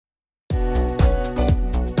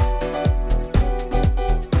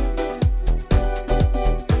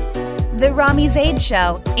The Rami Zaid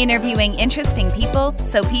Show, interviewing interesting people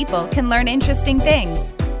so people can learn interesting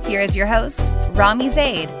things. Here is your host, Rami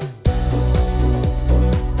Zaid.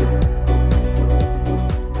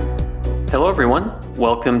 Hello, everyone.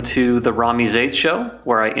 Welcome to the Rami Zaid Show,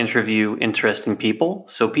 where I interview interesting people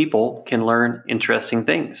so people can learn interesting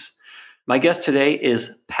things. My guest today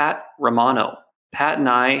is Pat Romano. Pat and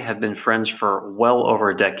I have been friends for well over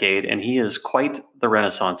a decade, and he is quite the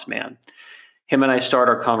Renaissance man. Him and I start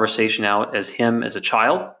our conversation out as him as a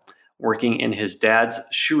child, working in his dad's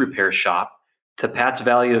shoe repair shop, to Pat's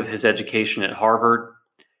value of his education at Harvard,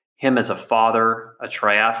 him as a father, a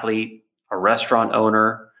triathlete, a restaurant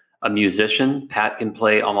owner, a musician. Pat can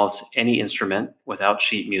play almost any instrument without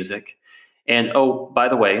sheet music. And oh, by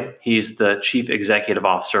the way, he's the chief executive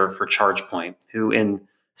officer for ChargePoint, who in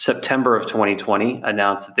September of 2020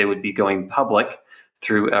 announced that they would be going public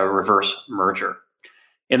through a reverse merger.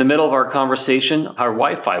 In the middle of our conversation, our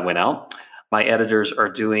Wi-Fi went out. My editors are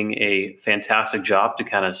doing a fantastic job to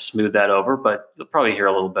kind of smooth that over, but you'll probably hear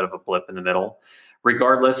a little bit of a blip in the middle.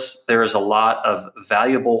 Regardless, there is a lot of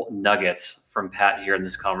valuable nuggets from Pat here in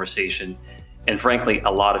this conversation, and frankly,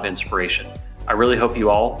 a lot of inspiration. I really hope you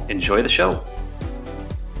all enjoy the show.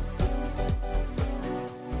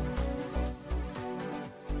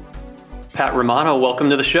 Pat Romano, welcome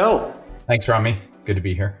to the show. Thanks, Rami. Good to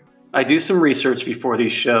be here. I do some research before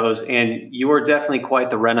these shows, and you are definitely quite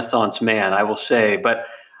the Renaissance man, I will say. But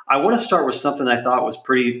I want to start with something I thought was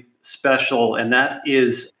pretty special, and that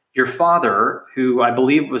is your father, who I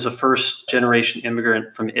believe was a first-generation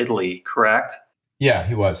immigrant from Italy, correct? Yeah,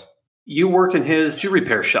 he was. You worked in his shoe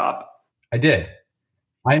repair shop. I did.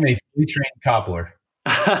 I'm a fully trained cobbler.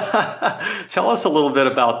 Tell us a little bit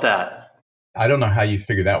about that. I don't know how you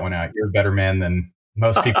figured that one out. You're a better man than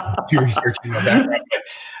most people do researching my background.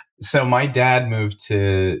 So my dad moved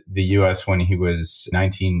to the U.S. when he was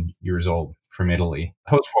 19 years old from Italy.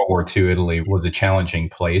 Post-World War II, Italy was a challenging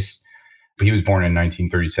place. But he was born in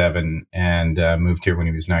 1937 and moved here when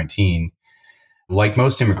he was 19. Like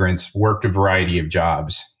most immigrants, worked a variety of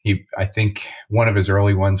jobs. I think one of his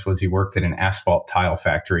early ones was he worked at an asphalt tile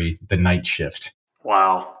factory, the night shift.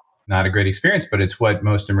 Wow. Not a great experience, but it's what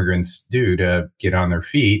most immigrants do to get on their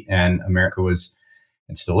feet. And America was,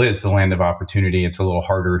 and still is, the land of opportunity. It's a little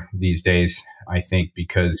harder these days, I think,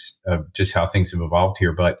 because of just how things have evolved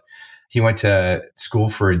here. But he went to school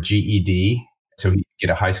for a GED, so he could get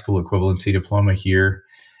a high school equivalency diploma here,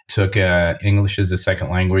 took English as a second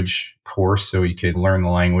language course so he could learn the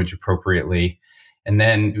language appropriately. And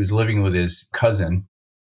then he was living with his cousin,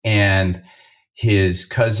 and his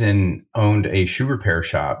cousin owned a shoe repair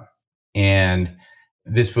shop. And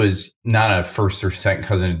this was not a first or second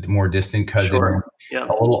cousin, a more distant cousin, Sure. Yeah.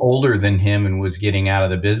 A little older than him, and was getting out of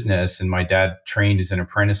the business. And my dad trained as an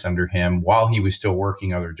apprentice under him while he was still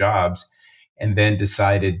working other jobs, and then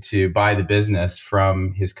decided to buy the business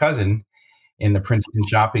from his cousin in the Princeton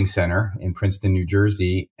Shopping Center in Princeton, New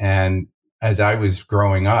Jersey. And as I was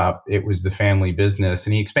growing up, it was the family business,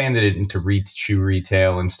 and he expanded it into shoe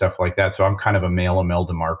retail and stuff like that. So I'm kind of a male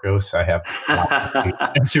Imelda Marcos. I have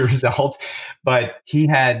as a result. But he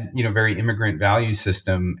had, very immigrant value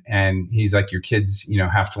system. And he's like, your kids,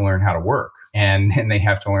 have to learn how to work, and they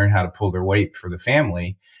have to learn how to pull their weight for the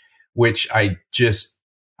family, which I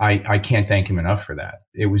can't thank him enough for that.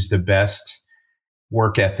 It was the best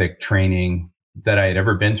work ethic training that I had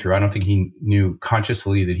ever been through. I don't think he knew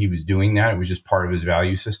consciously that he was doing that. It was just part of his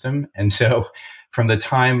value system. And so from the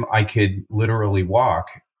time I could literally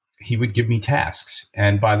walk, he would give me tasks.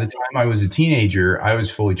 And by the time I was a teenager, I was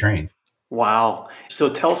fully trained. Wow. So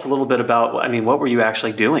tell us a little bit about, what were you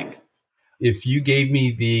actually doing? If you gave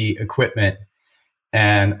me the equipment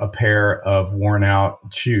and a pair of worn out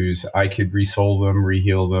shoes, I could resole them,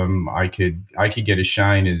 reheal them. I could get a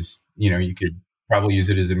shine as, you could probably use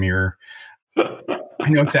it as a mirror. I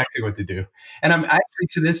know exactly what to do. And I'm actually,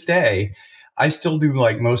 to this day, I still do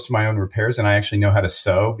like most of my own repairs, and I actually know how to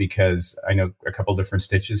sew because I know a couple different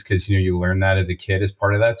stitches because, you learn that as a kid as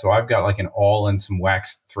part of that. So I've got like an awl and some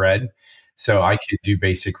waxed thread. So I could do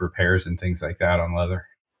basic repairs and things like that on leather.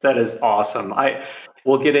 That is awesome.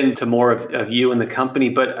 We'll get into more of you and the company,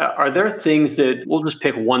 but are there things that we'll just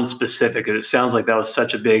pick one specific? It sounds like that was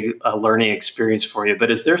such a big learning experience for you, but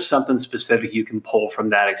is there something specific you can pull from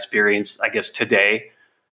that experience, I guess, today?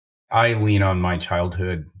 I lean on my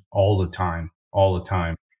childhood all the time.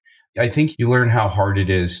 I think you learn how hard it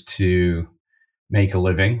is to make a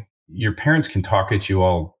living. Your parents can talk at you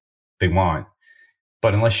all they want,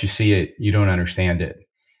 but unless you see it, you don't understand it.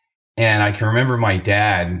 And I can remember my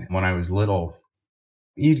dad, when I was little,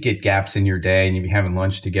 you'd get gaps in your day and you'd be having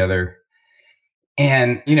lunch together.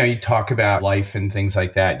 And, you talk about life and things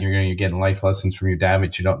like that. You're getting life lessons from your dad,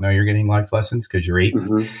 but you don't know you're getting life lessons because you're 8.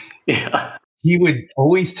 Yeah. He would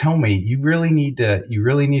always tell me, you really need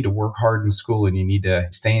to work hard in school and you need to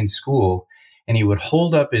stay in school. And he would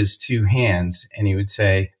hold up his 2 hands and he would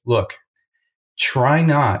say, look, try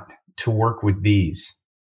not to work with these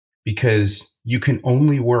because you can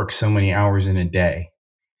only work so many hours in a day.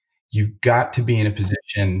 You've got to be in a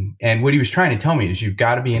position. And what he was trying to tell me is you've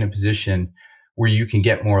got to be in a position where you can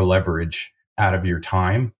get more leverage out of your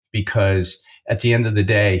time, because at the end of the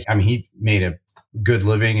day, I mean, he made a good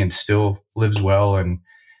living and still lives well and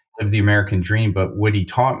lived the American dream. But what he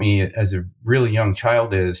taught me as a really young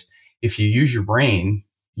child is if you use your brain,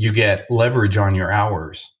 you get leverage on your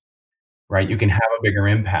hours, right? You can have a bigger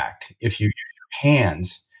impact. If you use your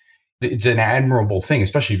hands, it's an admirable thing,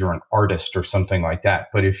 especially if you're an artist or something like that.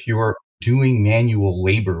 But if you're doing manual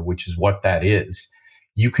labor, which is what that is,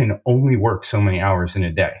 you can only work so many hours in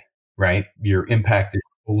a day, right? Your impact is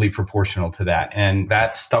fully proportional to that. And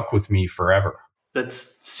that stuck with me forever.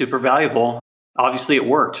 That's super valuable. Obviously, it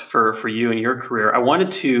worked for you and your career. I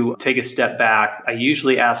wanted to take a step back. I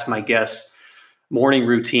usually ask my guests morning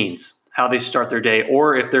routines, how they start their day,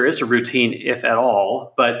 or if there is a routine, if at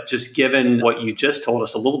all. But just given what you just told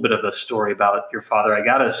us, a little bit of a story about your father, I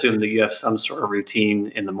got to assume that you have some sort of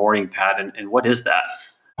routine in the morning, Pat. And what is that?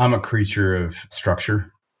 I'm a creature of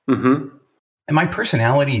structure. Mm-hmm. And my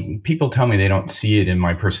personality, people tell me they don't see it in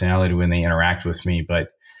my personality when they interact with me, but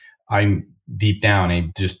I'm deep down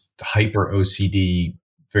a just hyper OCD,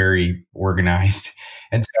 very organized.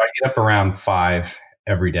 And so I get up around 5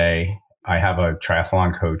 every day. I have a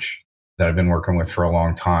triathlon coach that I've been working with for a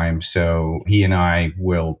long time. So he and I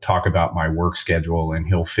will talk about my work schedule, and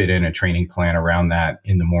he'll fit in a training plan around that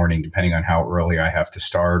in the morning, depending on how early I have to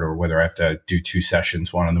start or whether I have to do 2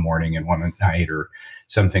 sessions, one in the morning and one at night or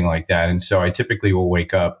something like that. And so I typically will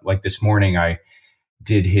wake up, like this morning, I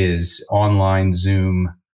did his online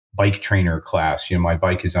Zoom bike trainer class. My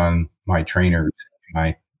bike is on my trainer in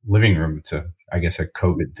my living room. It's I guess a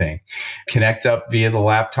COVID thing. Connect up via the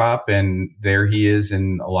laptop, and there he is,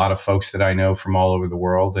 and a lot of folks that I know from all over the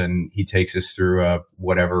world. And he takes us through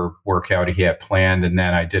whatever workout he had planned. And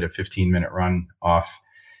then I did a 15-minute run off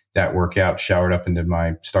that workout, showered up, and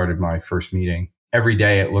started my first meeting. Every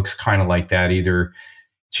day it looks kind of like that.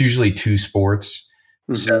 It's usually 2 sports.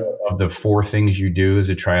 Mm-hmm. So of the 4 things you do as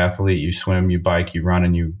a triathlete, you swim, you bike, you run,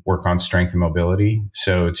 and you work on strength and mobility.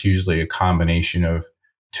 So it's usually a combination of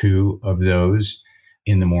 2 of those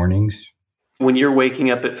in the mornings. When you're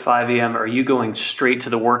waking up at 5 a.m., are you going straight to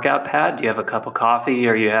the workout, Pat? Do you have a cup of coffee?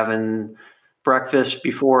 Are you having breakfast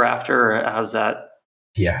before, after? Or how's that?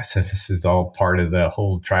 Yeah, so this is all part of the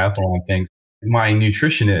whole triathlon thing. My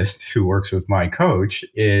nutritionist, who works with my coach,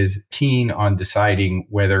 is keen on deciding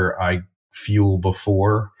whether I fuel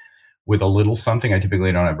before with a little something. I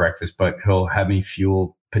typically don't have breakfast, but he'll have me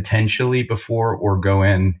fuel potentially before or go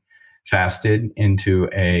in fasted into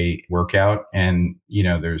a workout. And,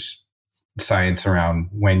 there's science around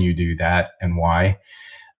when you do that and why.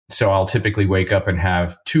 So I'll typically wake up and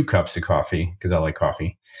have 2 cups of coffee because I like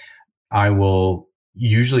coffee. I will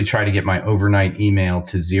usually try to get my overnight email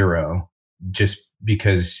to 0, just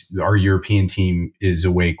because our European team is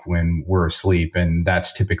awake when we're asleep. And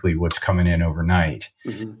that's typically what's coming in overnight.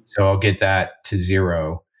 Mm-hmm. So I'll get that to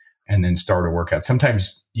 0 and then start a workout.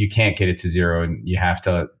 Sometimes you can't get it to 0 and you have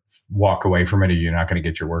to walk away from it or you're not going to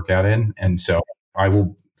get your workout in. And so I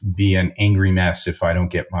will be an angry mess if I don't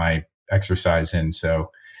get my exercise in. So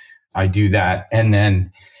I do that. And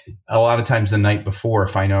then a lot of times the night before,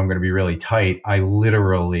 if I know I'm going to be really tight, I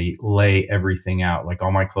literally lay everything out, like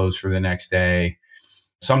all my clothes for the next day.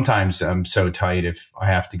 Sometimes I'm so tight, if I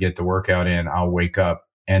have to get the workout in, I'll wake up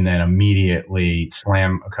and then immediately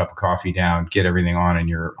slam a cup of coffee down, get everything on, and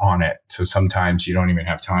you're on it. So sometimes you don't even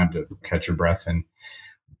have time to catch your breath and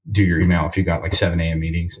do your email if you got like 7 a.m.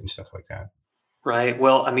 meetings and stuff like that. Right.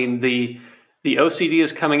 Well, I mean, the OCD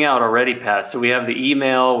is coming out already, Pat. So we have the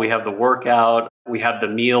email, we have the workout, we have the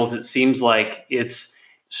meals. It seems like it's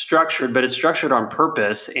structured, but it's structured on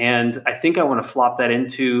purpose. And I think I want to flop that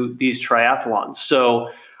into these triathlons. So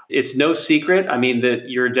it's no secret, I mean, that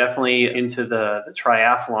you're definitely into the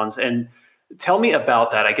triathlons. And tell me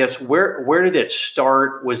about that. I guess where did it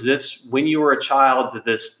start? Was this when you were a child? Did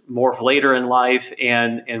this morph later in life?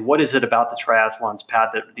 And what is it about the triathlons, Pat,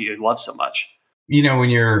 that you love so much? When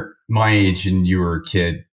you're my age and you were a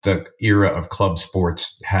kid, the era of club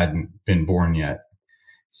sports hadn't been born yet.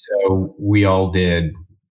 So we all did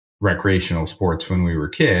recreational sports when we were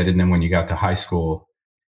a kid. And then when you got to high school,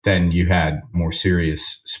 then you had more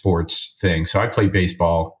serious sports things. So I played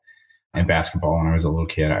baseball and basketball when I was a little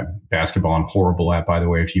kid. Basketball I'm horrible at, by the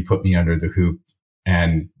way. If you put me under the hoop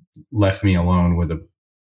and left me alone with a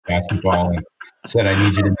basketball and said, I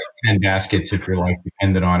need you to make 10 baskets if your life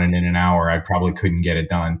depended on it in an hour, I probably couldn't get it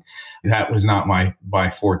done. That was not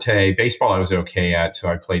my forte. Baseball I was okay at, so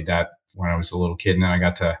I played that when I was a little kid. And then I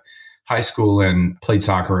got to high school and played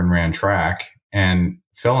soccer and ran track and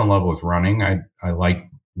fell in love with running. I liked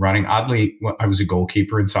running. Oddly, I was a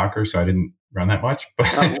goalkeeper in soccer, so I didn't run that much, but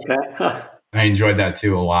I enjoyed that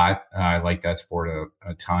too a lot. I liked that sport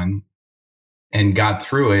a ton and got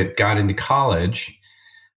through it, got into college,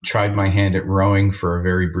 tried my hand at rowing for a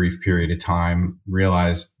very brief period of time,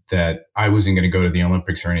 realized that I wasn't going to go to the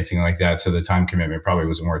Olympics or anything like that. So the time commitment probably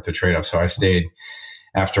wasn't worth the trade-off. So I stayed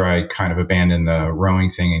after I kind of abandoned the rowing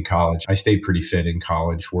thing in college. I stayed pretty fit in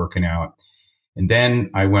college, working out. And then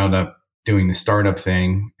I wound up doing the startup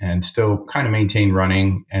thing and still kind of maintained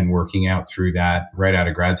running and working out through that right out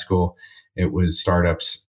of grad school. It was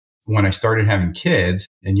startups. When I started having kids,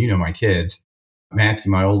 and you know my kids,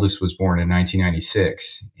 Matthew, my oldest, was born in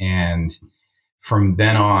 1996. And from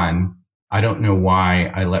then on, I don't know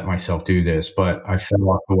why I let myself do this, but I fell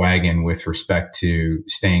off the wagon with respect to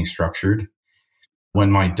staying structured.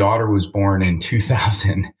 When my daughter was born in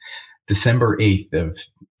 2000, December 8th of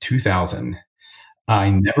 2000, I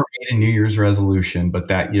never made a New Year's resolution, but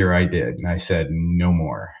that year I did. And I said, no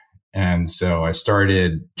more. And so I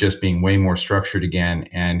started just being way more structured again.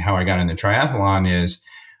 And how I got into triathlon is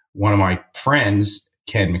one of my friends,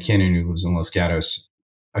 Ken McKinnon, who lives in Los Gatos,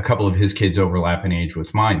 a couple of his kids overlap in age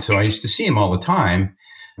with mine. So I used to see him all the time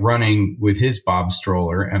running with his Bob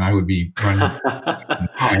stroller, and I would be running.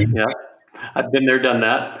 Yeah, I've been there, done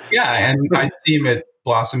that. Yeah, and I'd see him at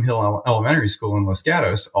Blossom Hill Elementary School in Los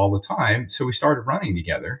Gatos all the time. So we started running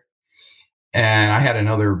together. And I had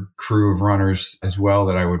another crew of runners as well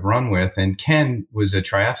that I would run with. And Ken was a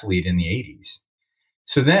triathlete in the 80s.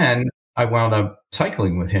 So then I wound up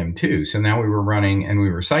cycling with him too. So now we were running and we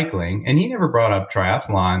were cycling. And he never brought up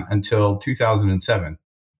triathlon until 2007.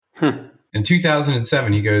 In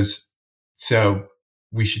 2007, he goes, so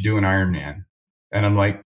we should do an Ironman. And I'm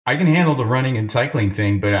like, I can handle the running and cycling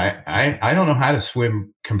thing, but I don't know how to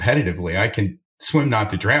swim competitively. I can swim not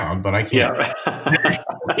to drown, but I can't.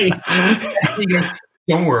 Yeah. He goes,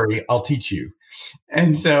 don't worry, I'll teach you.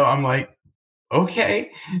 And so I'm like, okay.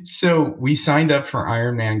 So we signed up for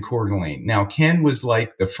Ironman Coeur d'Alene. Now, Ken was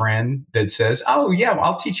like the friend that says, oh, yeah, well,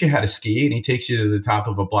 I'll teach you how to ski. And he takes you to the top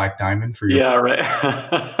of a black diamond for your. Yeah,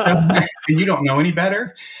 right. And you don't know any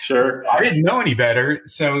better? Sure. I didn't know any better.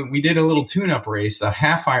 So we did a little tune-up race, a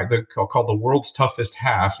half iron, called the world's toughest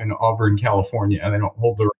half in Auburn, California. And they don't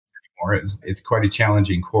hold the race anymore. It's quite a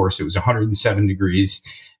challenging course. It was 107 degrees.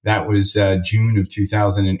 That was June of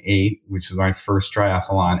 2008, which was my first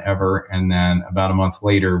triathlon ever. And then about a month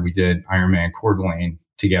later, we did Ironman Coeur d'Alene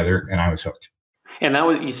together, and I was hooked. And that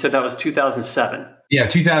was, you said that was 2007. Yeah,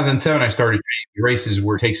 2007, I started training. Races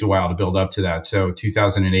where it takes a while to build up to that. So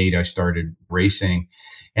 2008, I started racing.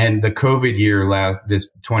 And the COVID year, this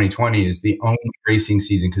 2020, is the only racing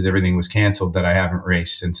season, because everything was canceled, that I haven't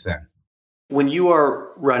raced since then. When you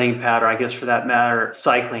are running, Pat, or I guess for that matter,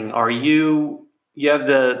 cycling, are you have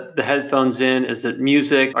the headphones in? Is it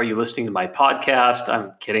music? Are you listening to my podcast?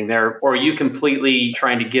 I'm kidding there. Or are you completely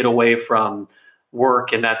trying to get away from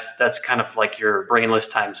work, and that's kind of like your brainless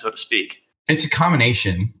time, so to speak? It's a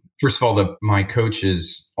combination. First of all, my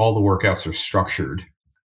coaches, all the workouts are structured.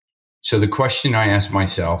 So the question I ask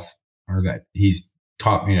myself, or that he's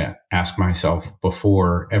taught me to ask myself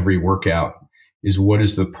before every workout, is what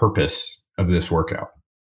is the purpose of this workout?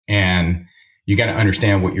 And you got to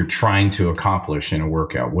understand what you're trying to accomplish in a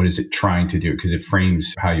workout. What is it trying to do? Because it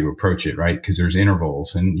frames how you approach it, right? Because there's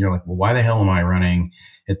intervals, and you're like, well, why the hell am I running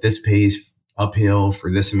at this pace uphill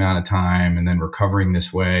for this amount of time and then recovering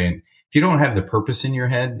this way? And if you don't have the purpose in your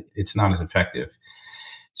head, it's not as effective.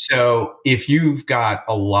 So if you've got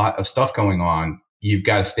a lot of stuff going on, you've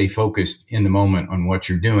got to stay focused in the moment on what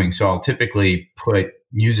you're doing. So I'll typically put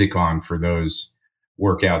music on for those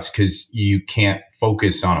workouts because you can't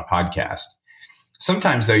focus on a podcast.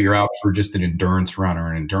 Sometimes, though, you're out for just an endurance run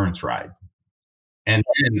or an endurance ride. And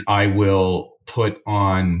then I will put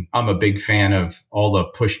on, I'm a big fan of all the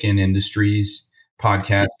Pushkin Industries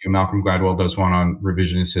podcasts. Malcolm Gladwell does one on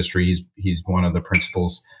revisionist history. He's one of the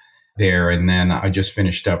principals there. And then I just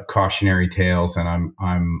finished up Cautionary Tales, and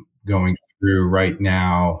I'm going through right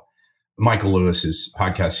now Michael Lewis's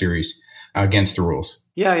podcast series, Against the Rules.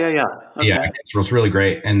 Yeah. Okay. Yeah, Against the Rules, really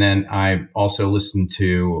great. And then I also listened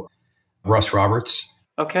to Russ Roberts.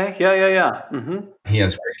 Okay. Yeah. Mm-hmm. He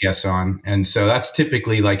has great guests on. And so that's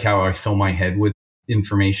typically like how I fill my head with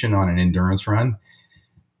information on an endurance run.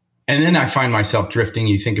 And then I find myself drifting.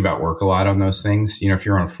 You think about work a lot on those things. If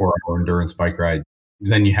you're on a 4-hour endurance bike ride,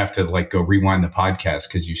 then you have to go rewind the podcast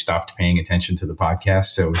because you stopped paying attention to the podcast.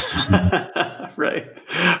 So it's just right.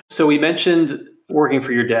 So we mentioned working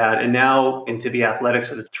for your dad and now into the athletics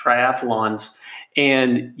of the triathlons,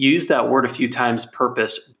 and you used that word a few times,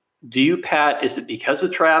 purpose. Do you, Pat, is it because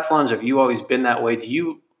of triathlons? Have you always been that way? Do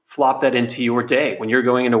you flop that into your day when you're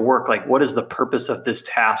going into work? What is the purpose of this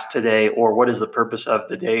task today? Or what is the purpose of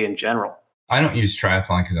the day in general? I don't use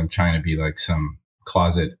triathlon because I'm trying to be like some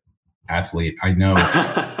closet athlete. I know,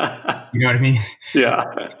 you know what I mean? Yeah.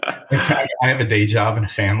 I have a day job and a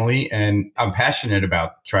family, and I'm passionate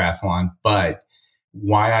about triathlon, but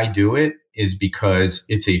why I do it is because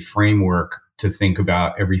it's a framework to think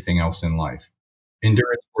about everything else in life.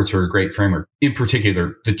 Endurance sports are a great framework, in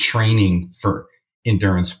particular, the training for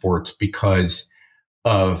endurance sports, because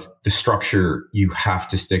of the structure you have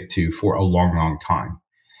to stick to for a long, long time.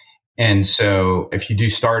 And so if you do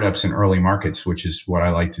startups in early markets, which is what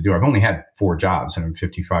I like to do, I've only had 4 jobs and I'm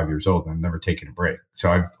 55 years old and I've never taken a break.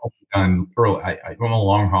 So I've done early, I'm a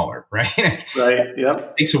long hauler, right? Right. Yep.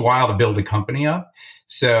 It takes a while to build a company up.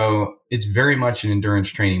 So it's very much an endurance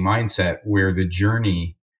training mindset where the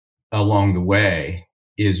journey along the way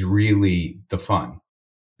is really the fun.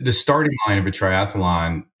 The starting line of a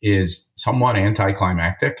triathlon is somewhat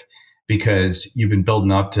anticlimactic because you've been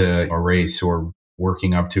building up to a race or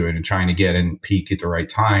working up to it and trying to get in peak at the right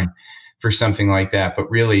time for something like that. But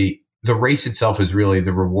really, the race itself is really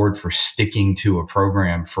the reward for sticking to a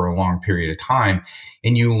program for a long period of time.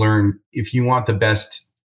 And you learn, if you want the best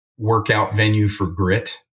workout venue for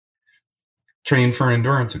grit, train for an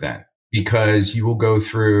endurance event, because you will go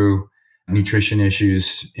through nutrition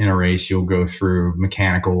issues in a race. You'll go through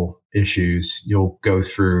mechanical issues. You'll go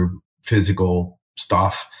through physical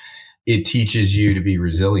stuff. It teaches you to be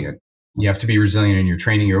resilient. You have to be resilient in your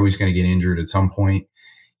training. You're always going to get injured at some point.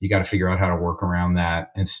 You got to figure out how to work around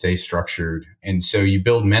that and stay structured. And so you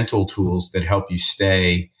build mental tools that help you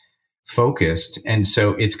stay focused. And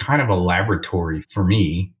so it's kind of a laboratory for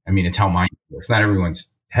me. I mean, it's how my head works. Not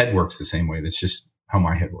everyone's head works the same way. That's just how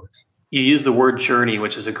my head works. You use the word journey,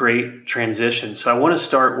 which is a great transition. So I want to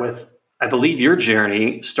start with, I believe your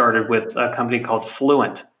journey started with a company called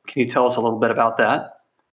Fluent. Can you tell us a little bit about that?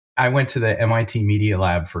 I went to the MIT Media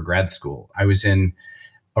Lab for grad school. I was in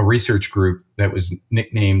a research group that was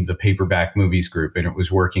nicknamed the Paperback Movies Group, and it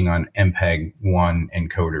was working on MPEG-1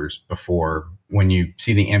 encoders before. When you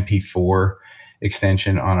see the MP4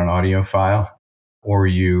 extension on an audio file, or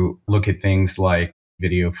you look at things like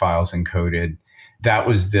video files encoded, that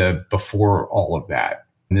was the before all of that.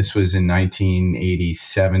 And this was in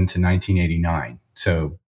 1987 to 1989.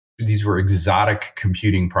 So these were exotic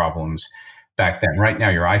computing problems back then. Right now,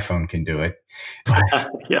 your iPhone can do it.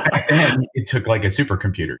 Yeah. Back then, it took like a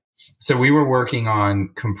supercomputer. So we were working on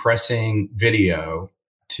compressing video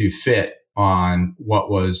to fit on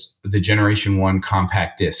what was the Generation 1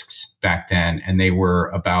 compact discs back then. And they were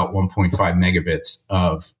about 1.5 megabits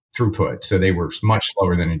of throughput. So they were much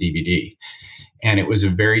slower than a DVD. And it was a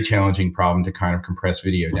very challenging problem to kind of compress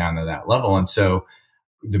video down to that level. And so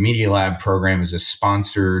the Media Lab program is a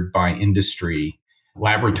sponsored by industry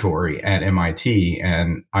laboratory at MIT,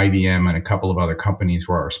 and IBM and a couple of other companies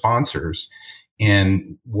were our sponsors.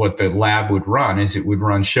 And what the lab would run is it would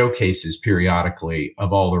run showcases periodically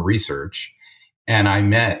of all the research. And I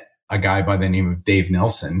met a guy by the name of Dave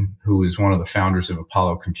Nelson, who is one of the founders of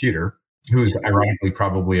Apollo Computer, who's ironically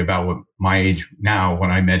probably about what my age now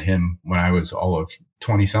when I met him when I was all of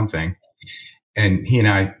 20 something. And he and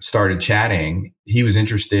I started chatting. He was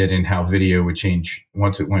interested in how video would change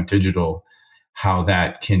once it went digital, how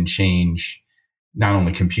that can change not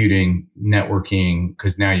only computing, networking,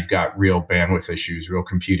 because now you've got real bandwidth issues, real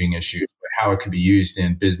computing issues, but how it could be used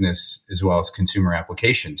in business as well as consumer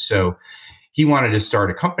applications. So he wanted to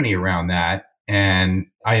start a company around that. And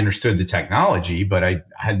I understood the technology, but I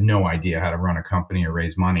had no idea how to run a company or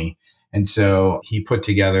raise money. And so he put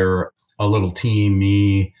together a little team,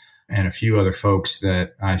 me and a few other folks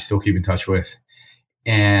that I still keep in touch with.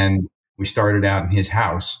 And we started out in his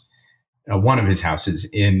house, one of his houses.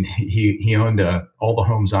 He owned all the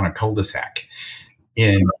homes on a cul-de-sac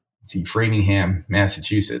in Framingham,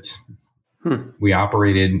 Massachusetts. We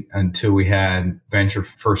operated until we had venture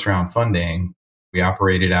first round funding. We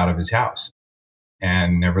operated out of his house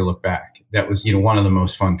and never looked back. That was, one of the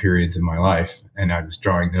most fun periods in my life. And I was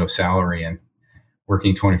drawing no salary and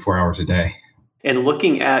working 24 hours a day. And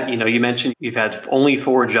looking at, you mentioned you've had only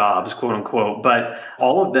 4 jobs, quote unquote, but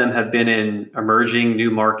all of them have been in emerging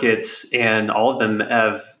new markets, and all of them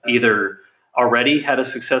have either already had a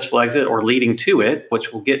successful exit or leading to it,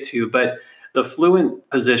 which we'll get to. But the Fluent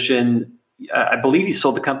position, I believe you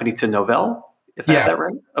sold the company to Novell. If I have that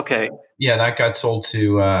right? Okay. Yeah, that got sold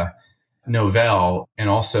to Novell, and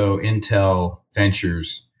also Intel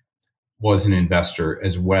Ventures was an investor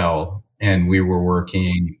as well. And we were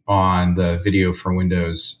working on the Video for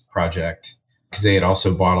Windows project because they had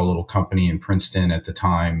also bought a little company in Princeton at the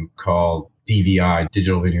time called DVI,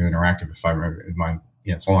 Digital Video Interactive, if I remember.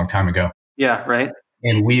 It's a long time ago. Yeah, right.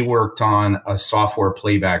 And we worked on a software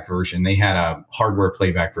playback version. They had a hardware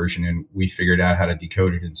playback version, and we figured out how to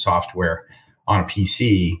decode it in software on a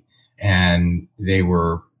PC. And they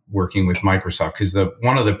were working with Microsoft because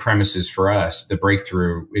one of the premises for us, the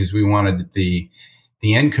breakthrough, is we wanted the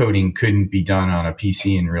encoding couldn't be done on a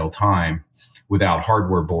PC in real time without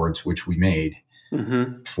hardware boards, which we made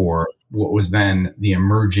for what was then the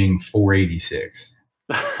emerging 486.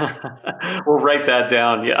 We'll write that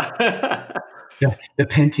down. Yeah. The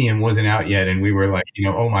Pentium wasn't out yet. And we were like,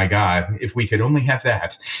 oh my God, if we could only have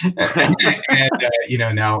that.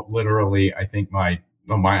 And now literally, I think my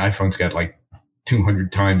iPhone's got like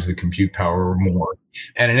 200 times the compute power or more.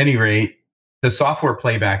 And at any rate, the software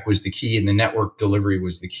playback was the key and the network delivery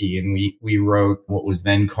was the key. And we wrote what was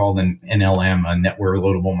then called an NLM, a network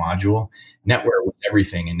loadable module. Network was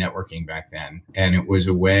everything in networking back then. And it was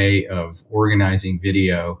a way of organizing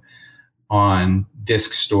video on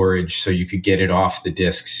disk storage so you could get it off the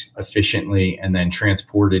disks efficiently and then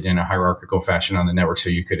transport it in a hierarchical fashion on the network so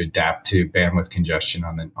you could adapt to bandwidth congestion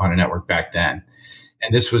on a network back then.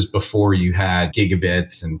 And this was before you had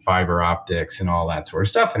gigabits and fiber optics and all that sort of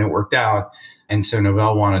stuff. And it worked out. And so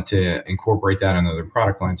Novell wanted to incorporate that into their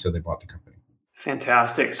product line. So they bought the company.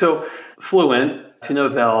 Fantastic. So Fluent to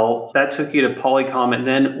Novell, that took you to Polycom. And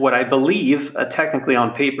then what I believe, technically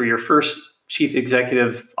on paper, your first chief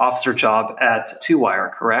executive officer job at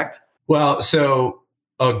 2Wire, correct? Well, so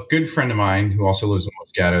a good friend of mine who also lives in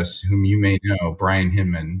Los Gatos, whom you may know, Brian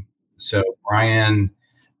Hinman. So Brian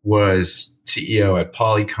was CEO at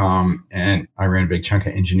Polycom, and I ran a big chunk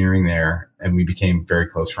of engineering there, and we became very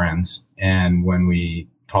close friends. And when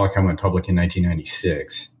Polycom went public in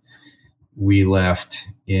 1996, we left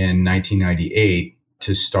in 1998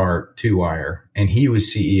 to start 2Wire, and he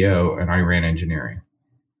was CEO and I ran engineering.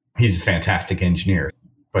 He's a fantastic engineer,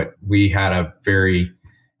 but we had a very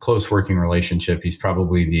close working relationship. He's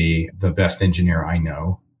probably the best engineer I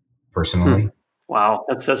know personally. Wow,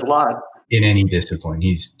 that says a lot. In any discipline.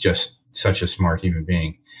 He's just such a smart human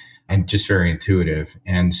being and just very intuitive.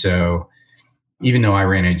 And so even though I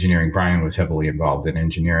ran engineering, Brian was heavily involved in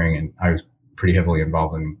engineering, and I was pretty heavily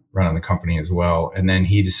involved in running the company as well. And then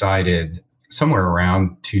he decided somewhere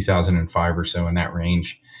around 2005 or so, in that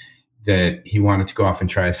range, that he wanted to go off and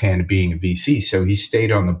try his hand at being a VC. So he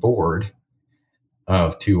stayed on the board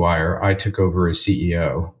of 2Wire. I took over as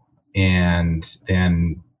CEO, and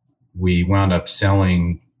then we wound up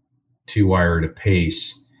selling 2Wire to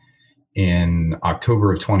Pace in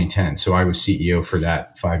October of 2010. So I was CEO for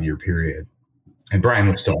that 5-year period. And Brian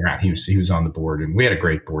was still around. He was on the board, and we had a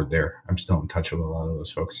great board there. I'm still in touch with a lot of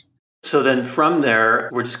those folks. So then from there,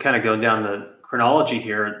 we're just kind of going down the chronology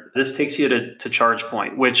here. This takes you to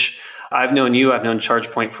ChargePoint, which I've known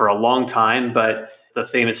ChargePoint for a long time, but the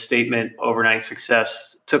famous statement, overnight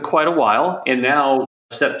success, took quite a while. And now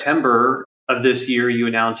September of this year, you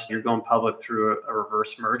announced you're going public through a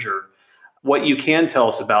reverse merger. What you can tell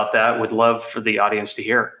us about that, would love for the audience to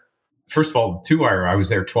hear. First of all, 2Wire, I was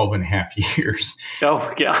there 12 and a half years.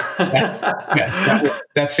 Oh, yeah.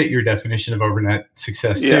 that fit your definition of overnight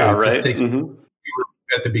success, too. Yeah, it right. We were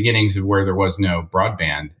at the beginnings of where there was no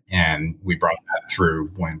broadband, and we brought that through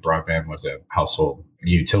when broadband was a household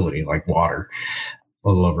utility like water, a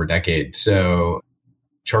little over a decade. So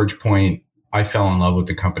ChargePoint, I fell in love with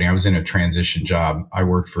the company. I was in a transition job. I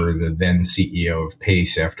worked for the then CEO of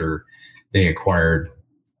Pace after they acquired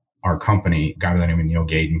our company, a guy by the name of Neil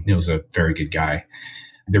Gaden. Neil's a very good guy.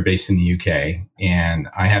 They're based in the UK. And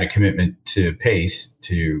I had a commitment to Pace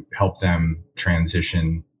to help them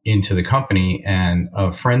transition into the company. And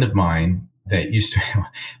a friend of mine that used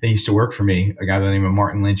to work for me, a guy by the name of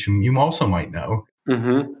Martin Lynch, whom you also might know.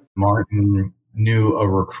 Mm-hmm. Martin knew a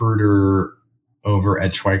recruiter over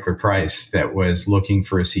at Schweikler Price that was looking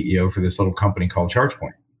for a CEO for this little company called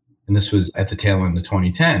ChargePoint. And this was at the tail end of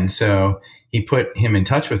 2010. So he put him in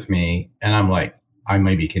touch with me, and I'm like, I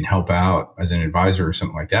maybe can help out as an advisor or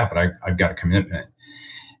something like that, but I've got a commitment.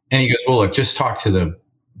 And he goes, well, look, just talk to the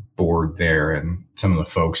board there and some of the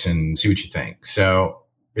folks and see what you think. So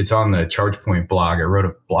it's on the ChargePoint blog. I wrote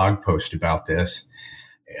a blog post about this.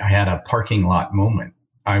 I had a parking lot moment.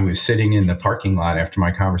 I was sitting in the parking lot after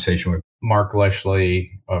my conversation with Mark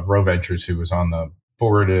Leshley of Row Ventures, who was on the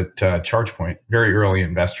board at ChargePoint, very early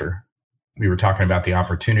investor. we were talking about the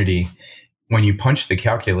opportunity. When you punch the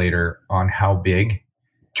calculator on how big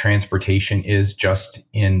transportation is just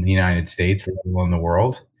in the United States, let alone the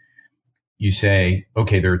world, you say,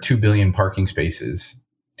 okay, there are 2 billion parking spaces,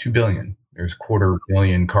 2 billion. There's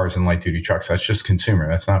 250,000 cars and light duty trucks. That's just consumer.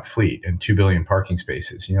 That's not fleet. And 2 billion parking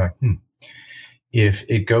spaces. And you're like, If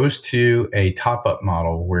it goes to a top-up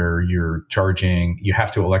model where you're charging, you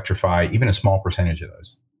have to electrify even a small percentage of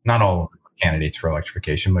those. Not all candidates for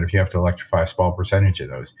electrification, but if you have to electrify a small percentage of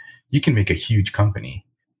those, you can make a huge company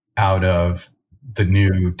out of the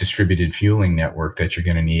new distributed fueling network that you're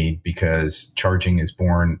going to need, because charging is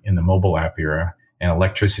born in the mobile app era and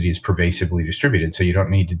electricity is pervasively distributed. So you don't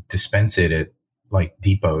need to dispense it at like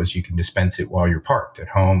depots. You can dispense it while you're parked at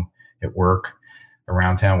home, at work,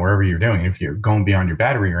 around town, wherever you're doing. If you're going beyond your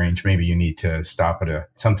battery range, maybe you need to stop at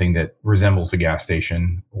something that resembles a gas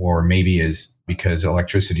station, or maybe is because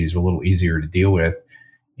electricity is a little easier to deal with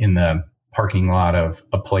in the parking lot of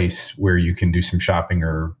a place where you can do some shopping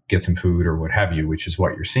or get some food or what have you, which is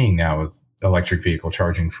what you're seeing now with electric vehicle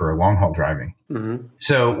charging for long haul driving. Mm-hmm.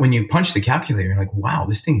 So when you punch the calculator, you're like, wow,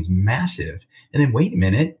 this thing is massive. And then wait a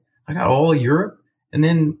minute, I got all of Europe and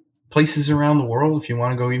then places around the world. If you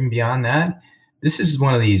want to go even beyond that, this is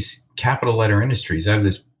one of these capital letter industries. I have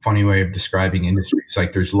this funny way of describing industries.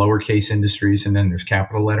 Like there's lowercase industries and then there's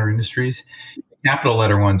capital letter industries. Capital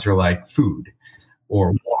letter ones are like food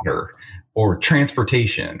or water or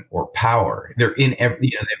transportation or power. They're in every,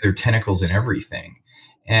 they have their tentacles in everything.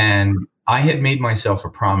 And I had made myself a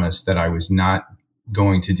promise that I was not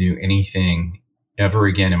going to do anything ever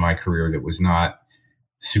again in my career that was not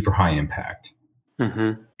super high impact.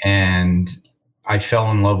 Mm-hmm. And I fell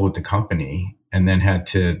in love with the company and then had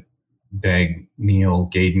to beg Neil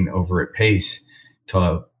Gaden over at Pace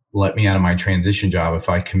to let me out of my transition job if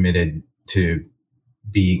I committed to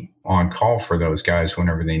be on call for those guys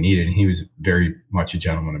whenever they needed. And he was very much a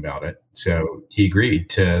gentleman about it. So he agreed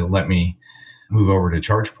to let me move over to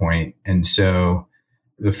ChargePoint. And so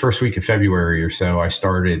the first week of February or so, I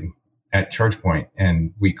started at ChargePoint,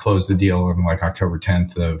 and we closed the deal on like October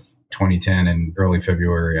 10th of 2010, and early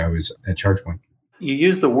February, I was at ChargePoint. You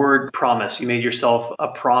used the word promise. You made yourself a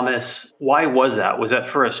promise. Why was that? Was that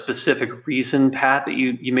for a specific reason, Pat, that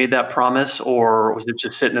you made that promise, or was it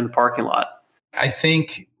just sitting in the parking lot? I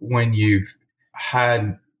think when you've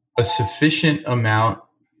had a sufficient amount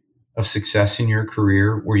of success in your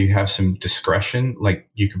career where you have some discretion, like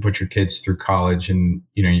you can put your kids through college and,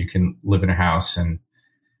 you can live in a house and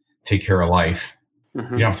take care of life.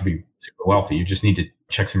 Mm-hmm. You don't have to be super wealthy. You just need to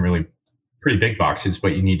check some really pretty big boxes,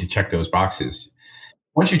 but you need to check those boxes.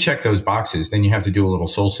 Once you check those boxes, then you have to do a little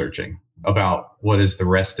soul searching about what does the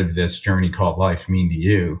rest of this journey called life mean to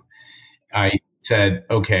you. I said,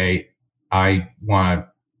 okay, I want to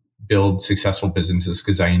build successful businesses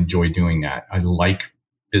because I enjoy doing that. I like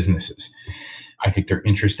businesses. I think they're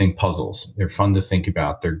interesting puzzles. They're fun to think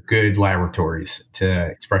about. They're good laboratories to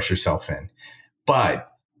express yourself in. But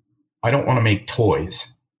I don't want to make toys.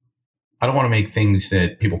 I don't want to make things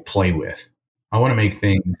that people play with. I want to make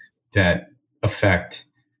things that affect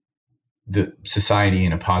the society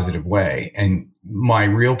in a positive way. And my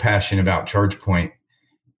real passion about ChargePoint,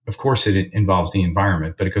 of course, it involves the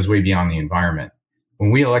environment, but it goes way beyond the environment.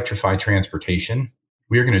 When we electrify transportation,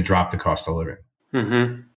 we're going to drop the cost of living.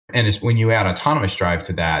 Mm-hmm. And it's when you add autonomous drive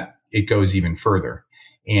to that, it goes even further.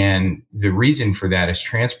 And the reason for that is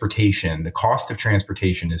transportation. The cost of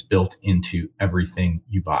transportation is built into everything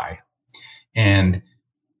you buy. And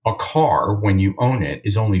a car, when you own it,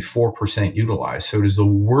 is only 4% utilized. So it is the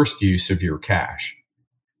worst use of your cash.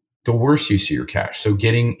 The worst use of your cash. So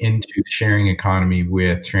getting into the sharing economy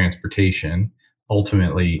with transportation,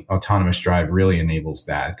 ultimately autonomous drive really enables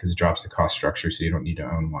that because it drops the cost structure so you don't need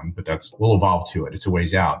to own one. But we'll evolve to it. It's a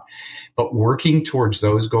ways out. But working towards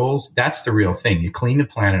those goals, that's the real thing. You clean the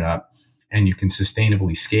planet up and you can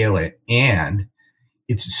sustainably scale it. And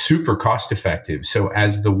it's super cost effective. So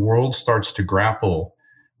as the world starts to grapple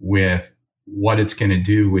with what it's going to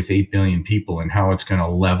do with 8 billion people and how it's going to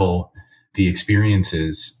level the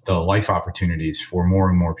experiences, the life opportunities for more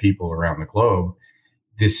and more people around the globe,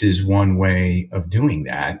 this is one way of doing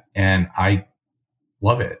that. And I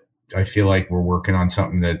love it. I feel like we're working on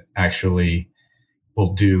something that actually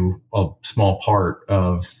will do a small part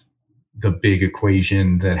of the big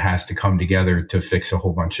equation that has to come together to fix a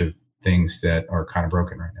whole bunch of things that are kind of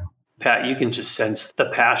broken right now. Pat, you can just sense the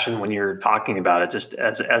passion when you're talking about it, just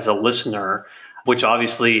as a listener, which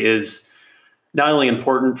obviously is not only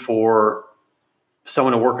important for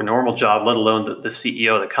someone to work a normal job, let alone the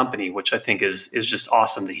CEO of the company, which I think is just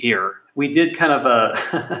awesome to hear. We did kind of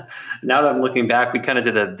now that I'm looking back, we kind of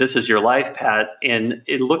did a This Is Your Life, Pat. And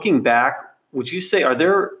looking back, Would you say, are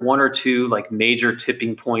there one or two like major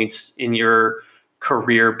tipping points in your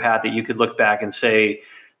career path that you could look back and say,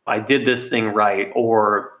 I did this thing right?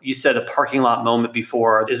 Or you said a parking lot moment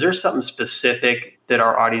before. Is there something specific that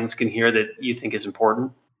our audience can hear that you think is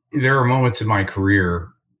important? There are moments in my career,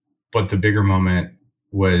 but the bigger moment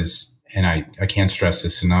was, and I can't stress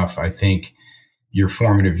this enough, I think your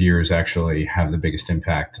formative years actually have the biggest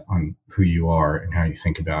impact on who you are and how you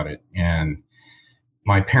think about it. And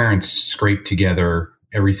my parents scraped together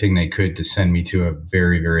everything they could to send me to a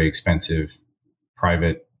very, very expensive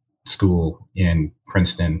private school in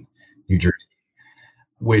Princeton, New Jersey,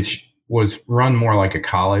 which was run more like a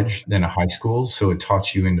college than a high school. So it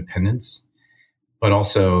taught you independence, but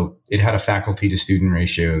also it had a faculty to student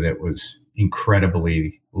ratio that was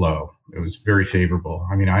incredibly low. It was very favorable.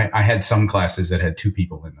 I mean, I had some classes that had 2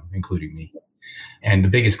 people in them, including me. And the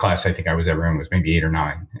biggest class I think I was ever in was maybe 8 or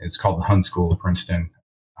 9. It's called the Hun School of Princeton.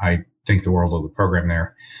 I think the world of the program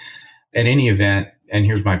there. At any event, and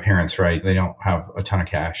here's my parents, right? They don't have a ton of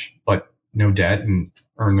cash, but no debt, and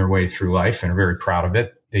earn their way through life and are very proud of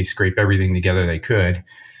it. They scrape everything together they could,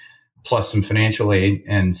 plus some financial aid,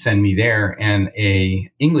 and send me there. And a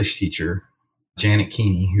English teacher, Janet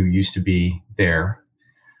Keeney, who used to be there,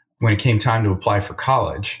 when it came time to apply for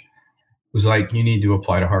college, was like, you need to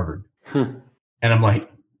apply to Harvard. And I'm like,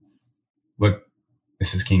 look,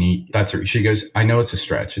 Mrs. Keeney, that's her. She goes, I know it's a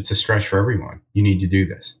stretch. It's a stretch for everyone. You need to do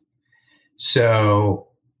this. So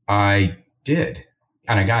I did,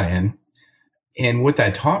 and I got in. And what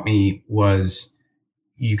that taught me was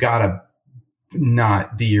you got to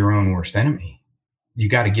not be your own worst enemy. You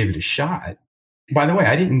got to give it a shot. By the way,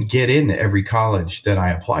 I didn't get into every college that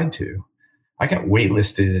I applied to. I got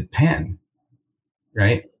waitlisted at Penn,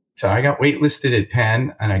 right? So I got waitlisted at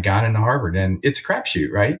Penn and I got into Harvard, and it's a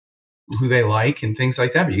crapshoot, right? Who they like and things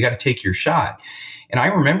like that, but you got to take your shot. And I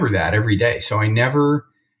remember that every day. So I never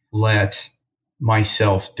let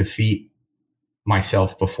myself defeat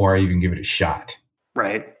myself before I even give it a shot.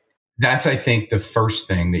 Right. That's, I think, the first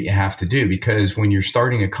thing that you have to do, because when you're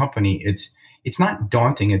starting a company, it's not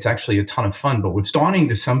daunting. It's actually a ton of fun. But what's daunting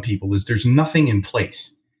to some people is there's nothing in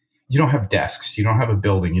place. You don't have desks. You don't have a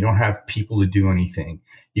building. You don't have people to do anything.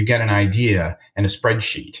 You've got an idea and a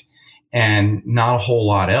spreadsheet and not a whole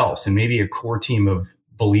lot else. And maybe a core team of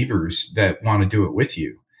believers that want to do it with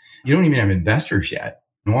you. You don't even have investors yet.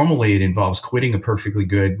 Normally, it involves quitting a perfectly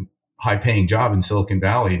good, high-paying job in Silicon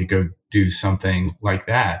Valley to go do something like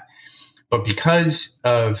that. But because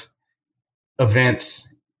of events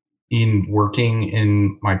in working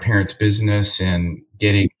in my parents' business and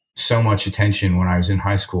getting so much attention when I was in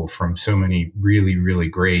high school from so many really, really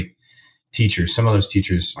great teachers, some of those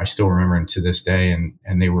teachers I still remember to this day,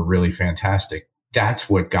 and they were really fantastic. That's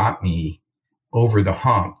what got me over the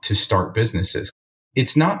hump to start businesses.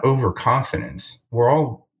 It's not overconfidence. We're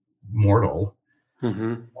all mortal.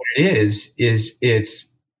 Mm-hmm. What it is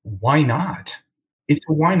it's why not? It's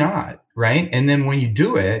a why not, right? And then when you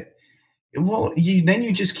do it, well,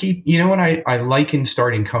 you just keep, you know what, I liken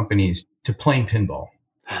starting companies to playing pinball.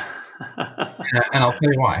 And I'll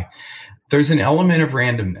tell you why. There's an element of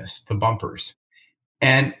randomness, the bumpers.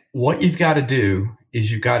 And what you've got to do is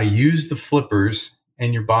you've got to use the flippers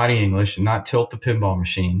and your body English and not tilt the pinball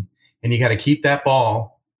machine. And you got to keep that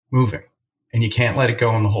ball moving, and you can't let it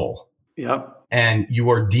go in the hole. Yep. And you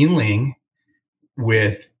are dealing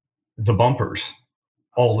with the bumpers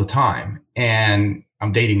all the time. And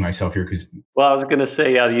I'm dating myself here because. Well, I was going to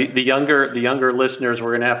say, the younger listeners,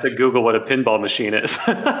 we're going to have to Google what a pinball machine is. It's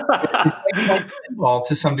like pinball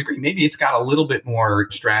to some degree. Maybe it's got a little bit more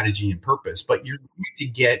strategy and purpose, but you're going to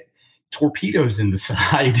get torpedoes in the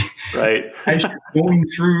side, right? As you're going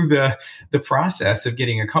through the process of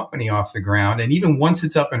getting a company off the ground, and even once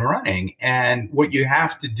it's up and running. And what you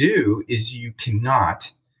have to do is you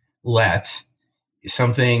cannot let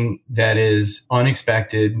something that is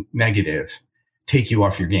unexpected, negative, take you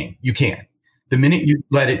off your game. You can't. The minute you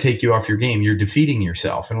let it take you off your game, you're defeating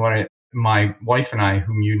yourself. And my wife and I,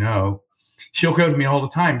 whom you know, she'll go to me all the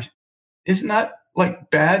time. Isn't that like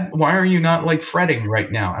bad? Why are you not like fretting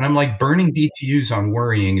right now? And I'm like, burning BTUs on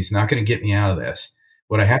worrying is not going to get me out of this.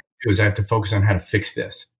 What I have to do is I have to focus on how to fix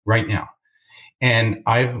this right now. And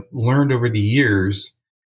I've learned over the years,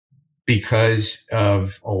 because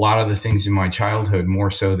of a lot of the things in my childhood,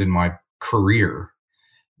 more so than my career,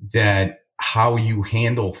 that how you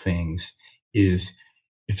handle things is,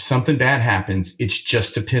 if something bad happens, it's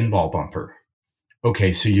just a pinball bumper.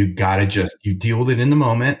 Okay, so you got to you deal with it in the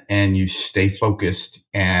moment and you stay focused,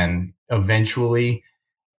 and eventually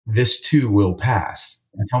this too will pass.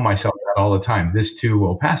 I tell myself that all the time, this too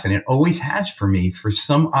will pass. And it always has for me for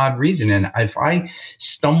some odd reason. And if I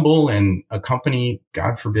stumble and a company,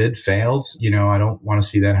 God forbid, fails, I don't want to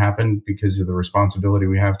see that happen because of the responsibility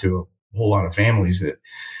we have to a whole lot of families that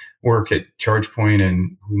work at ChargePoint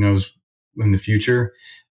and who knows in the future.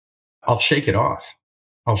 I'll shake it off.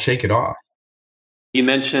 You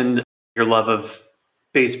mentioned your love of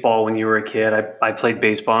baseball when you were a kid. I played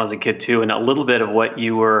baseball as a kid too. And a little bit of what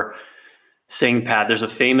you were saying, Pat, there's a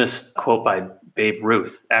famous quote by Babe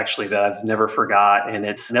Ruth, actually, that I've never forgot. And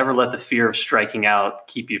it's never let the fear of striking out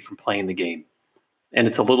keep you from playing the game. And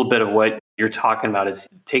it's a little bit of what you're talking about is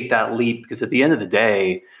take that leap, because at the end of the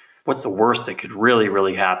day, what's the worst that could really,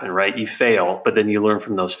 really happen, right? You fail, but then you learn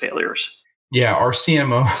from those failures. Yeah, our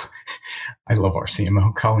CMO, I love our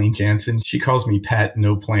CMO, Colleen Jansen. She calls me Pat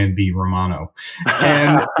No Plan B Romano.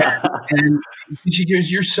 And she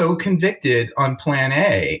goes, you're so convicted on plan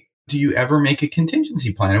A. Do you ever make a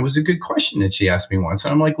contingency plan? It was a good question that she asked me once.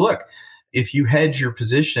 And I'm like, look, if you hedge your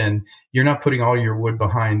position, you're not putting all your wood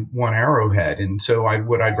behind one arrowhead. And so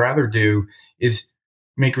what I'd rather do is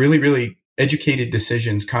make really, really educated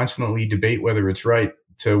decisions, constantly debate whether it's right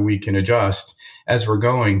so we can adjust as we're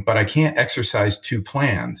going. But I can't exercise two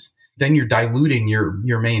plans. Then you're diluting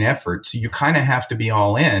your main effort. So you kind of have to be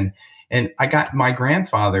all in. And I got my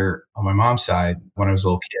grandfather on my mom's side when I was a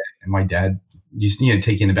little kid, and my dad used to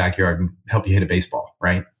take you in the backyard and help you hit a baseball,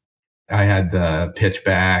 right? I had the pitch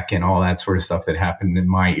back and all that sort of stuff that happened in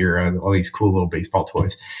my era, all these cool little baseball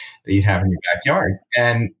toys that you'd have in your backyard.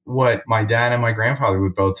 And what my dad and my grandfather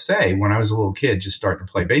would both say when I was a little kid, just starting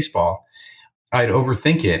to play baseball, I'd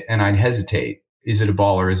overthink it and I'd hesitate. Is it a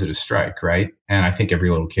ball or is it a strike, right? And I think every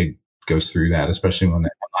little kid goes through that, especially when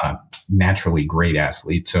they're not a naturally great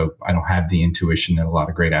athlete. So I don't have the intuition that a lot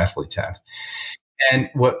of great athletes have. And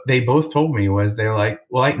what they both told me was they're like,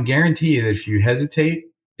 well, I can guarantee you that if you hesitate,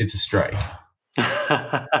 it's a strike.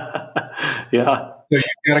 Yeah. So you've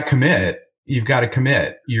got to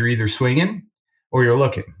commit. You're either swinging or you're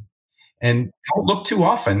looking. And don't look too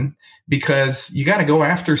often, because you got to go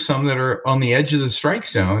after some that are on the edge of the strike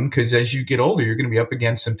zone, because as you get older, you're going to be up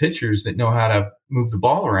against some pitchers that know how to move the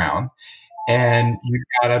ball around. And you've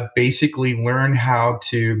got to basically learn how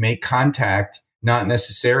to make contact, not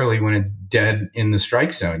necessarily when it's dead in the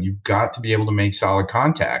strike zone. You've got to be able to make solid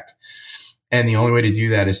contact. And the only way to do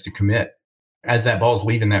that is to commit as that ball's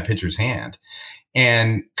leaving that pitcher's hand.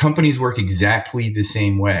 And companies work exactly the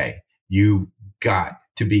same way. You got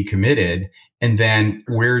to be committed. And then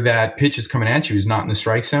where that pitch is coming at you is not in the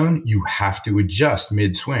strike zone, you have to adjust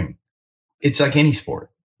mid-swing. It's like any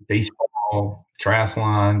sport, baseball,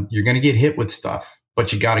 triathlon, you're going to get hit with stuff,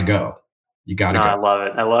 but you got to go. You got to go. I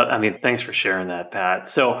love it. Thanks for sharing that, Pat.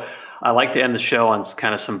 So I like to end the show on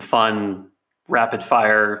kind of some fun rapid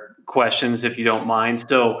fire questions, if you don't mind.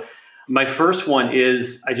 So my first one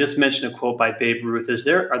is, I just mentioned a quote by Babe Ruth.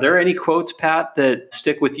 Are there any quotes, Pat, that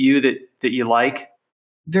stick with you that you like?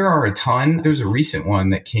 There are a ton. There's a recent one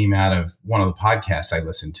that came out of one of the podcasts I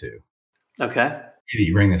listened to. Okay.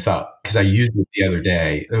 You bring this up because I used it the other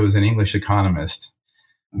day. There was an English economist,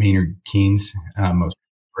 Maynard Keynes, most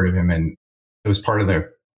heard of him, and it was part of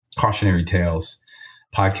their Cautionary Tales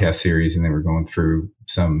podcast series, and they were going through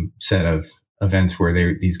some set of events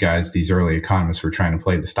where these early economists were trying to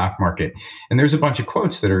play the stock market. And there's a bunch of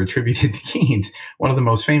quotes that are attributed to Keynes. One of the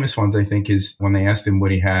most famous ones, I think, is when they asked him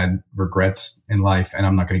what he had regrets in life. And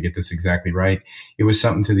I'm not going to get this exactly right. It was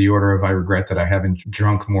something to the order of, I regret that I haven't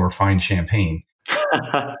drunk more fine champagne.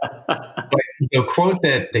 But the quote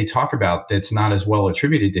that they talk about that's not as well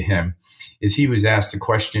attributed to him is he was asked a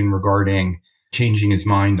question regarding changing his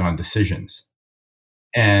mind on decisions.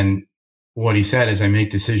 And what he said is, I make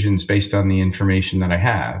decisions based on the information that I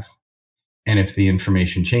have. And if the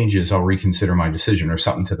information changes, I'll reconsider my decision, or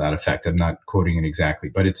something to that effect. I'm not quoting it exactly,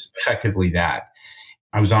 but it's effectively that.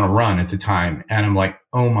 I was on a run at the time and I'm like,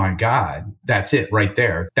 oh my God, that's it right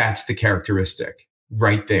there. That's the characteristic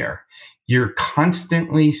right there. You're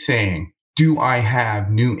constantly saying, do I have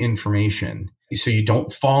new information? So you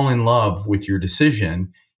don't fall in love with your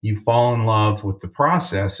decision. You fall in love with the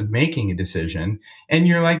process of making a decision. And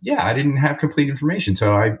you're like, yeah, I didn't have complete information.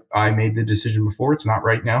 So I made the decision before. It's not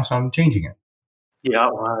right now. So I'm changing it. Yeah.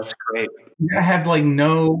 Wow. That's great. You gotta have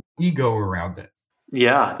no ego around it.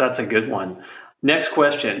 Yeah. That's a good one. Next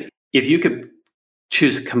question. If you could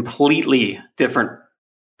choose a completely different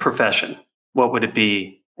profession, what would it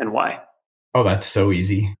be and why? Oh, that's so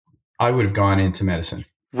easy. I would have gone into medicine.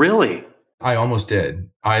 Really? I almost did.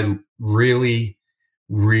 I really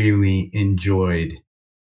enjoyed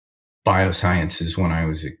biosciences when I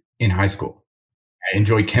was in high school. I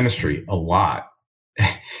enjoyed chemistry a lot.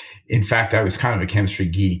 In fact, I was kind of a chemistry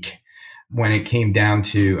geek when it came down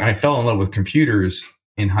to, and I fell in love with computers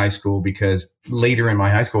in high school because later in my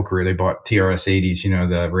high school career, they bought TRS-80s,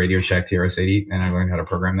 the Radio Shack TRS-80, and I learned how to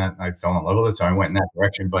program that. I fell in love with it, so I went in that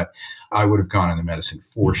direction, but I would have gone into medicine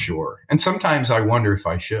for sure. And sometimes I wonder if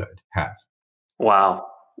I should have. Wow.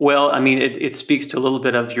 Well, I mean, it speaks to a little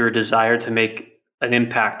bit of your desire to make an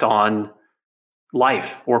impact on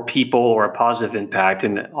life or people or a positive impact.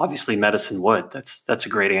 And obviously medicine would. That's a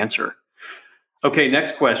great answer. Okay,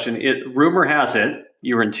 next question. Rumor has it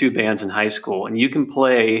you were in 2 bands in high school and you can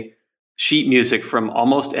play sheet music from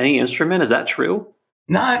almost any instrument. Is that true?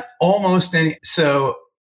 Not almost any. So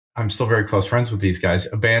I'm still very close friends with these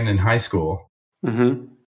guys. A band in high school. Mm-hmm.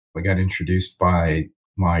 I got introduced by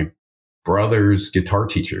my brother's guitar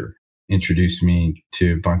teacher, introduced me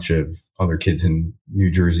to a bunch of other kids in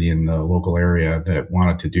New Jersey in the local area that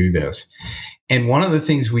wanted to do this. And one of the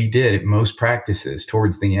things we did at most practices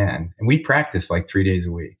towards the end, and we practiced like 3 days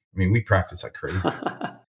a week. I mean, we practiced like crazy,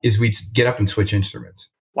 is we'd get up and switch instruments.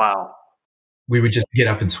 Wow. We would just get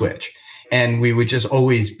up and switch. And we would just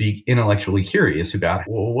always be intellectually curious about,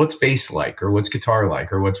 well, what's bass like, or what's guitar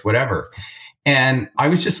like, or what's whatever. And I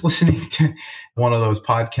was just listening to one of those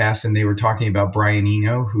podcasts, and they were talking about Brian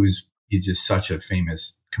Eno, he's just such a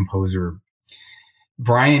famous composer.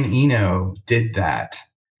 Brian Eno did that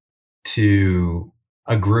to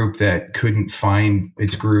a group that couldn't find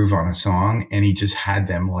its groove on a song, and he just had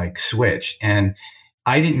them like switch. And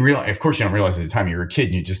I didn't realize, of course you don't realize at the time you're a kid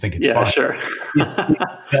and you just think it's fun. Sure. It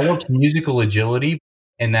develops musical agility,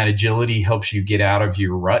 and that agility helps you get out of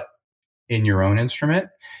your rut in your own instrument.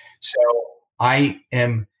 So I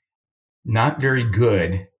am not very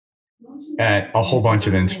good at a whole bunch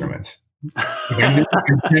of instruments. I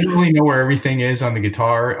generally know where everything is on the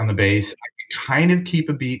guitar, on the bass. I can kind of keep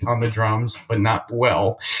a beat on the drums, but not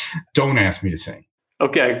well. Don't ask me to sing.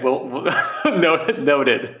 Okay, well,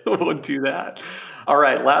 noted. We'll do that. All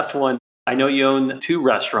right, last one. I know you own 2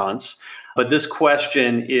 restaurants, but this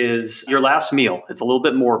question is your last meal. It's a little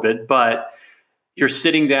bit morbid, but you're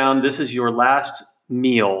sitting down. This is your last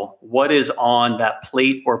meal. What is on that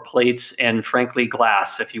plate or plates, and frankly,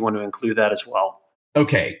 glass, if you want to include that as well?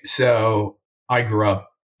 Okay, so I grew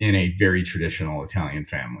up in a very traditional Italian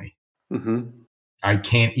family. Mm-hmm. I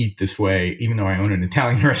can't eat this way, even though I own an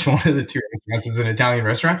Italian restaurant. One of the 2 restaurants is an Italian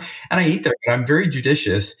restaurant, and I eat there, but I'm very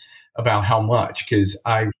judicious about how much, because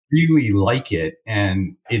I really like it,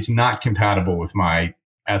 and it's not compatible with my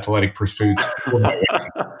athletic pursuits.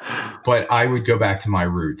 But I would go back to my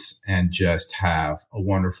roots and just have a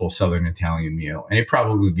wonderful Southern Italian meal. And it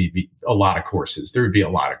probably would be a lot of courses. There would be a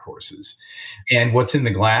lot of courses. And what's in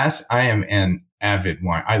the glass? I am an avid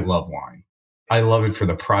wine. I love wine. I love it for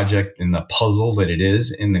the project and the puzzle that it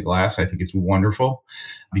is in the glass. I think it's wonderful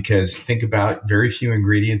because think about very few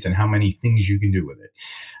ingredients and how many things you can do with it.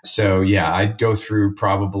 So yeah, I'd go through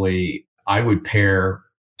I would pair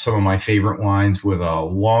some of my favorite wines with a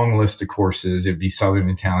long list of courses. It'd be Southern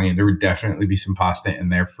Italian. There would definitely be some pasta in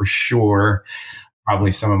there for sure.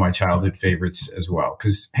 Probably some of my childhood favorites as well.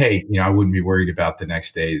 Because, hey, I wouldn't be worried about the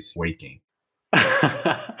next day's weight gain.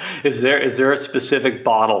 Is there a specific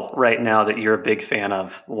bottle right now that you're a big fan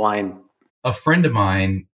of, wine? A friend of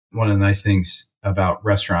mine, one of the nice things about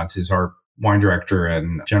restaurants is our wine director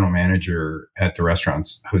and general manager at the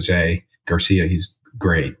restaurants, Jose Garcia. He's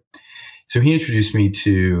great. So he introduced me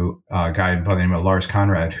to a guy by the name of Lars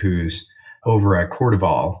Conrad, who's over at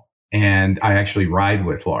Cordoval. And I actually ride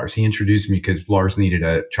with Lars. He introduced me because Lars needed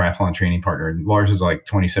a triathlon training partner. And Lars is like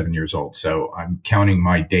 27 years old. So I'm counting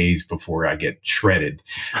my days before I get shredded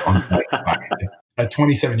on a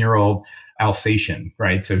 27-year-old Alsatian,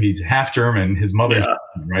 right? So he's half German. His mother's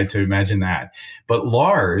German, right? So imagine that. But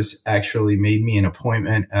Lars actually made me an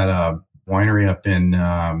appointment at a winery up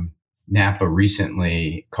in Napa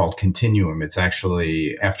recently called Continuum. It's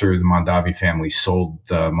actually after the Mondavi family sold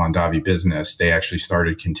the Mondavi business, they actually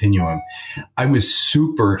started Continuum. I was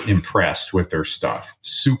super impressed with their stuff,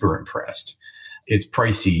 super impressed. It's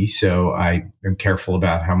pricey, so I am careful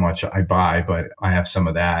about how much I buy, but I have some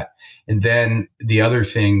of that. And then the other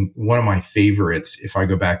thing, one of my favorites, if I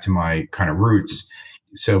go back to my kind of roots,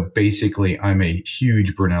 so basically I'm a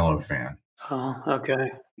huge Brunello fan. Oh,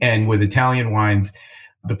 okay. And with Italian wines,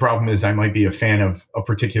 the problem is I might be a fan of a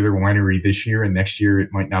particular winery this year, and next year it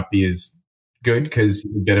might not be as good because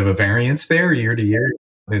a bit of a variance there year to year.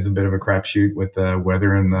 There's a bit of a crapshoot with the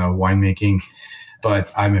weather and the winemaking,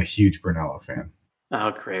 but I'm a huge Brunello fan.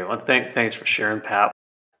 Oh, great. Well, thanks for sharing, Pat.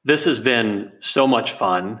 This has been so much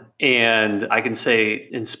fun, and I can say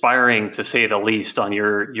inspiring to say the least on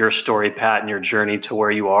your story, Pat, and your journey to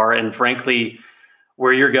where you are, and frankly,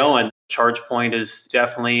 where you're going. ChargePoint is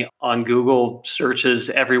definitely on Google searches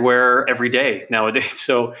everywhere, every day nowadays.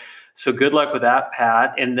 So good luck with that,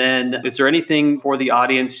 Pat. And then is there anything for the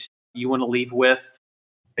audience you want to leave with?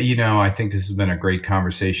 I think this has been a great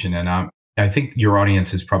conversation. And I think your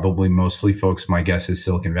audience is probably mostly folks, my guess is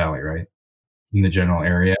Silicon Valley, right? In the general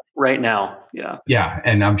area. Right now, yeah. Yeah.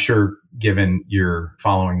 And I'm sure given your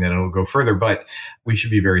following that it'll go further, but we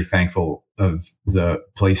should be very thankful of the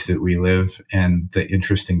place that we live and the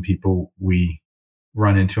interesting people we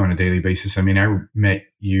run into on a daily basis. I mean, I met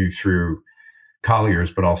you through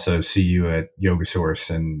Collier's, but also see you at Yoga Source.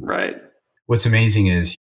 And right. What's amazing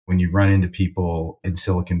is when you run into people in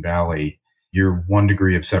Silicon Valley, you're one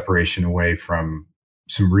degree of separation away from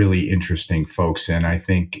some really interesting folks. And I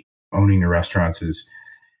think owning the restaurants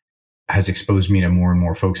has exposed me to more and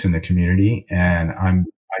more folks in the community. And I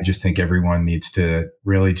just think everyone needs to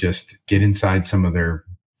really just get inside some of their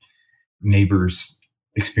neighbors'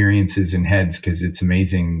 experiences and heads, because it's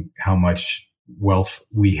amazing how much wealth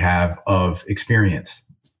we have of experience.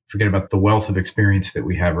 Forget about the wealth of experience that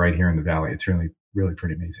we have right here in the Valley. It's really, really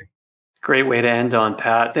pretty amazing. Great way to end on,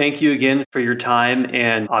 Pat. Thank you again for your time,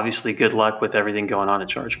 and obviously good luck with everything going on at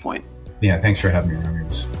ChargePoint. Yeah, thanks for having me, Rami.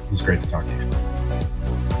 It was great to talk to you.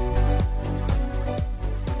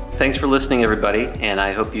 Thanks for listening, everybody, and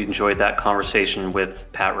I hope you enjoyed that conversation with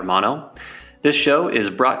Pat Romano. This show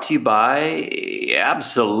is brought to you by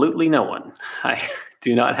absolutely no one. I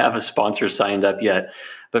do not have a sponsor signed up yet,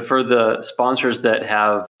 but for the sponsors that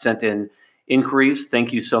have sent in inquiries,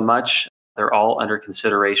 thank you so much. They're all under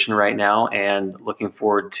consideration right now, and looking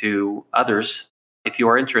forward to others if you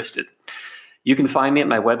are interested. You can find me at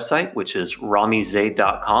my website, which is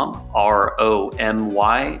romyzaid.com,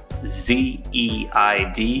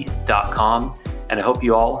 ROMYZEID.com, and I hope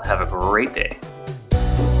you all have a great day.